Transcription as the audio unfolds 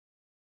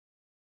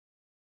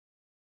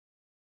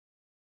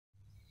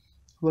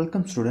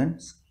Welcome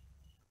students.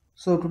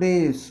 So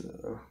today's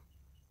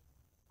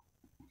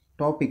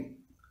topic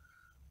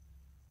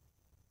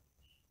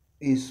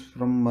is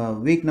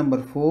from week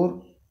number 4,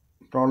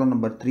 problem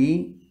number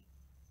 3,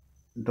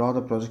 draw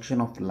the projection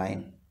of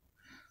line.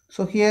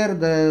 So here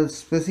the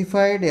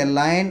specified a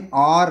line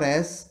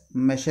RS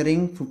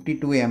measuring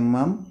 52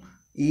 mm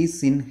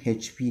is in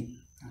HP.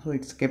 So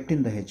it's kept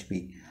in the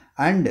HP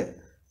and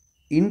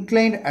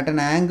inclined at an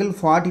angle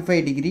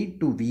 45 degree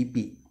to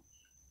VP.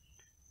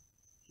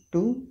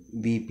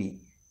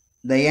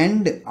 The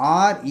end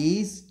R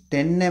is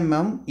 10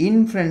 mm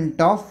in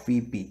front of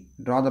VP.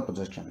 Draw the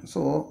projection.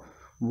 So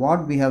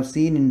what we have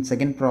seen in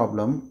second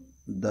problem,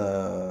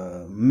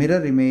 the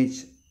mirror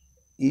image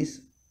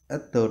is a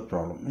third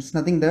problem. It's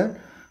nothing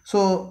there.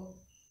 So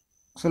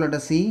let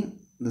us see.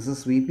 This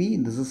is VP,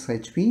 this is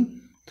HP.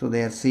 So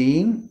they are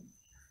saying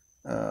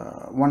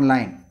one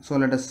line. So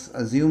let us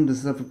assume this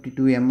is a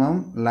 52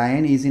 mm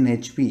line is in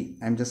HP.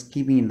 I'm just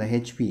keeping in the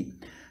HP.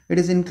 It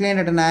is inclined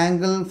at an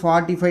angle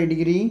 45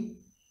 degree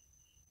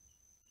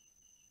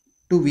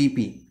to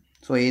VP.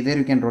 So either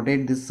you can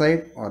rotate this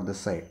side or this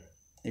side.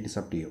 It is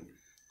up to you.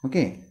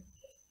 Okay.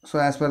 So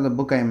as per the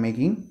book I am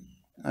making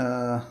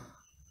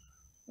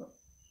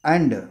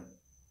and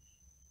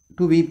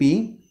to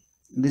VP,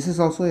 this is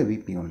also a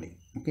VP only.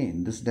 Okay.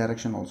 In this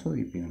direction also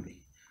VP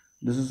only.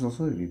 This is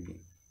also a VP.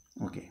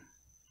 Okay.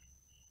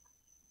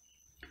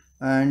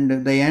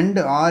 And the end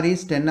R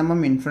is 10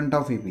 mm in front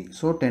of VP.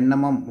 So 10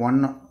 mm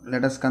one,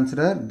 let us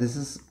consider this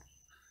is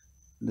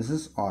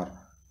R.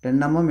 10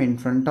 mm in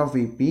front of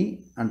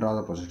VP and draw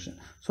the projection.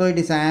 So it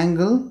is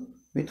angle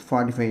with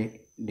 45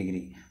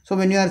 degree. So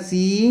when you are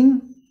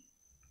seeing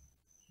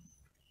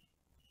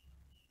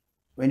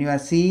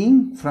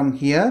from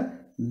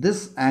here,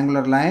 this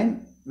angular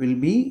line will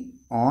be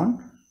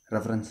on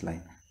reference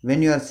line.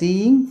 When you are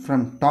seeing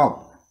from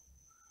top,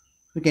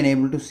 you can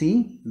able to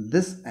see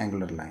this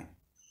angular line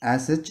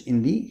as such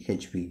in the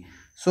HP.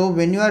 So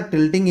when you are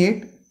tilting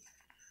it,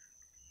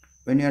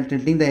 when you are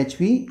tilting the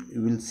HP,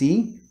 you will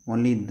see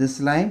only this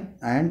line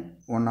and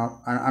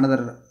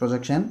another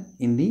projection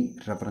in the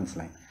reference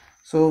line.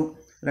 So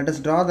let us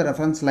draw the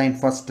reference line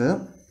first.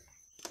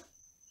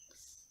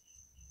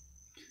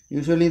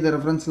 Usually the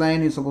reference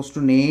line is supposed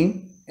to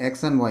name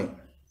X and Y.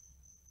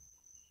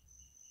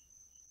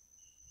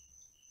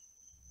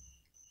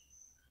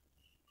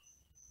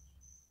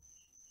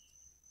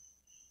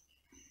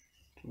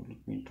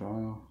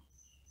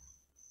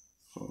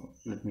 So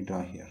let me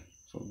draw here.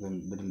 So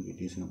then that will be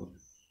reasonable.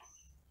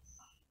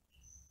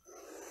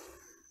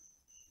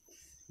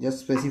 Just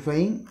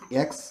specifying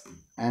X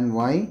and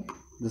Y.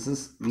 This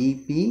is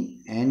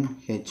VP and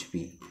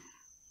HP.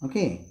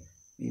 Okay,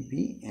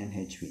 VP and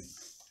HP.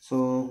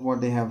 So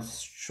what they have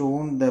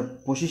shown, the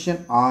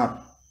position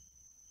R,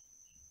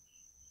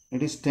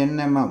 it is 10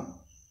 mm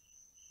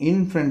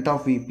in front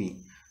of VP.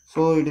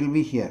 So it will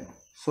be here.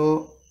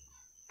 So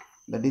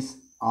that is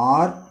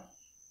R,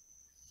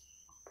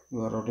 you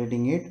are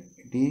rotating it,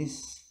 it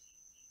is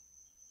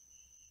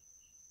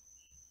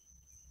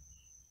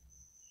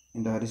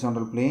in the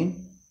horizontal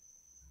plane,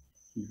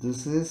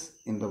 this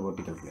is in the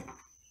vertical plane.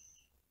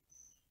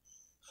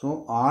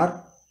 So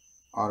R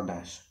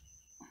dash.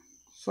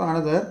 So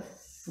another,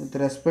 with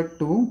respect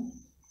to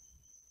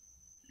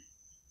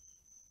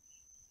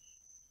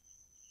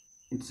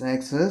its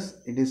axis,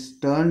 it is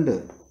turned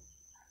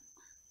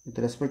with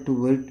respect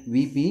to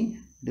VP,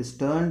 it is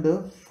turned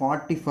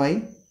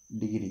 45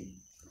 degree.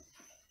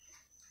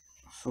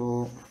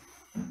 So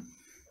it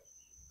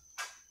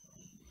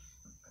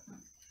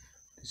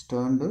is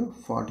turned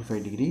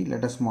 45 degree.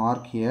 Let us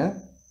mark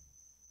here.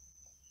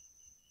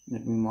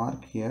 Let me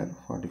mark here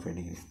 45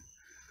 degree.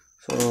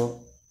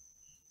 So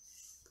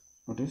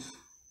what is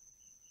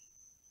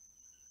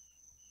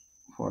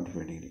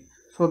 45 degree?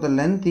 So the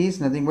length is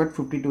nothing but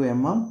 52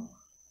 mm.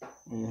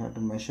 We have to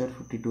measure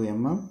 52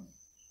 mm.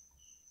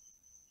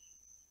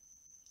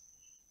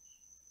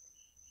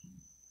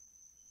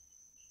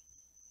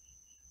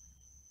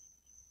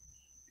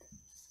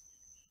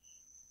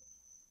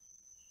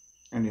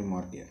 And you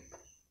mark here.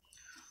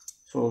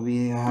 So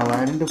we have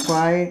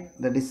identified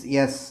that is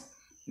S.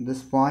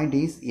 This point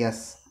is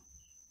S.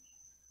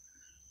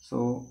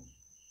 So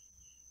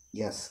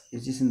yes,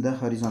 it is in the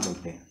horizontal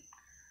plane.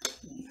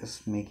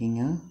 Just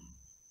making a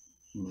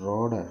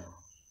broader.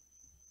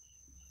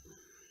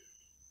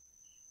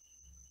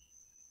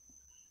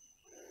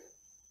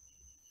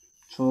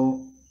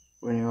 So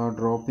when you are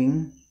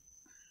dropping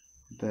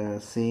the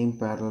same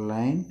parallel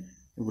line,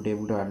 you would be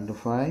able to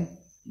identify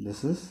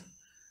this is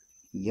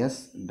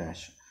S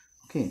dash.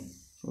 Okay,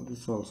 so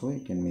this also you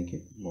can make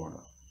it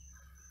border.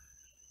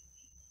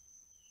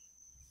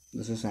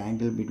 This is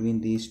angle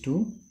between these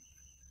two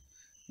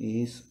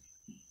is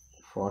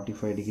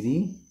 45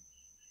 degree.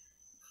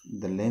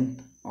 The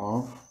length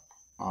of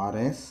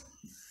RS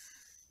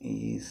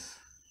is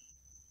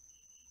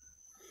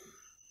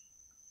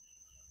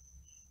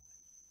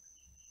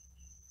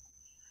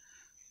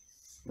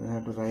we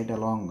have to write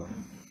along.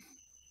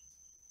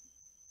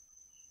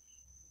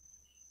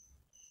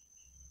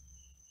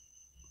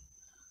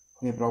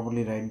 we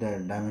properly write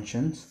the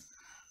dimensions.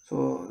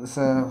 So this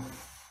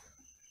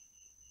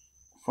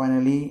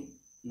finally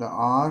the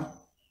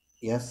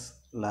RS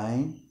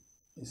line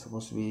is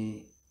supposed to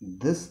be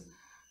this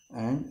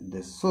and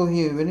this. So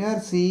here when you are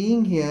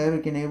seeing here,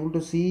 you can able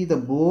to see the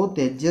both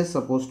edges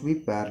supposed to be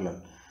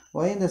parallel.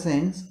 Why? In the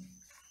sense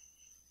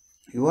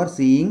you are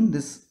seeing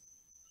this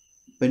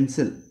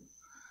pencil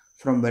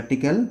from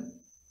vertical,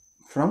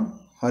 from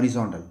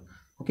horizontal.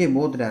 Okay,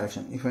 both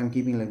direction. If I am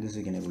keeping like this,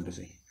 you can able to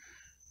see.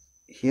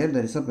 Here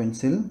there is a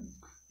pencil.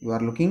 You are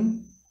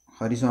looking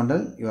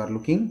horizontal. You are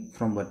looking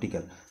from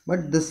vertical.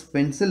 But this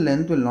pencil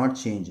length will not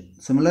change.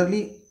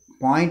 Similarly,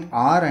 point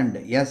R and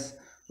S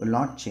will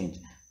not change.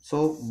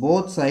 So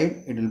both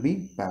side it will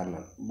be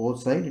parallel.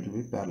 Both side it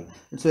will be parallel.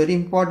 It's a very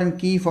important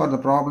key for the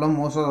problem.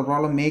 Most of the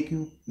problem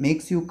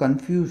makes you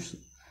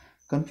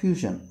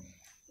confusion.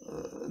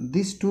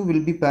 These two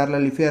will be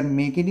parallel if you are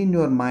making it in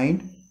your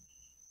mind,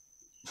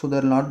 so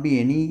there will not be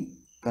any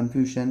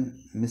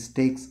confusion,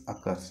 mistakes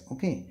occurs.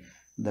 Okay,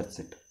 that's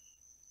it.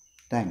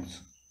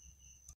 Thanks.